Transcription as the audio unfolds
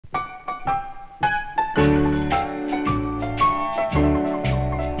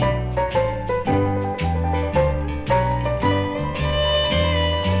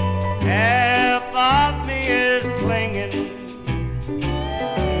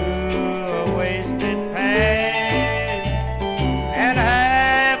wasted past, and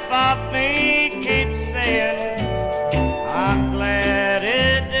half of me keeps saying, I'm glad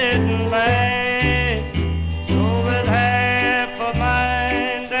it didn't last. So with half a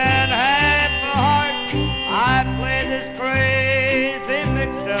mind and half a heart, I play this crazy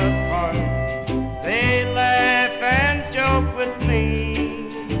mixed up part. They laugh and joke with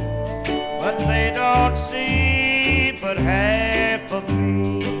me, but they don't see but half of me.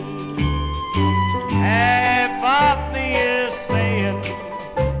 Half of me is saying,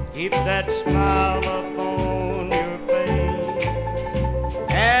 keep that smile upon your face,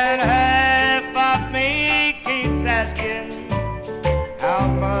 and half of me keeps asking, how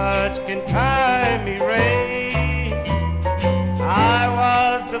much can time erase? I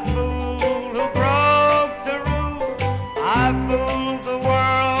was the fool who broke the rule. I fooled the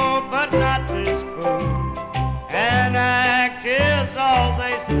world, but not this fool. An act is all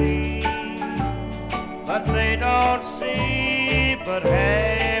they see, but they don't see but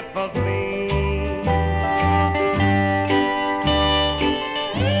half of me.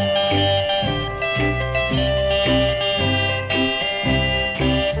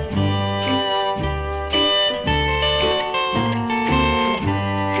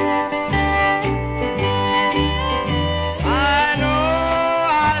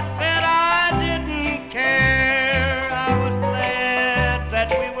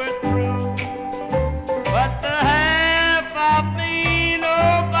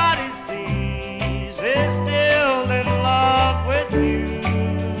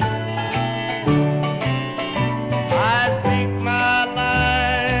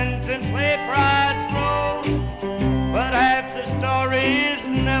 Stories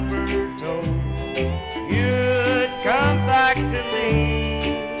never told. You'd come back to me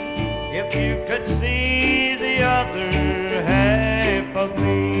if you could see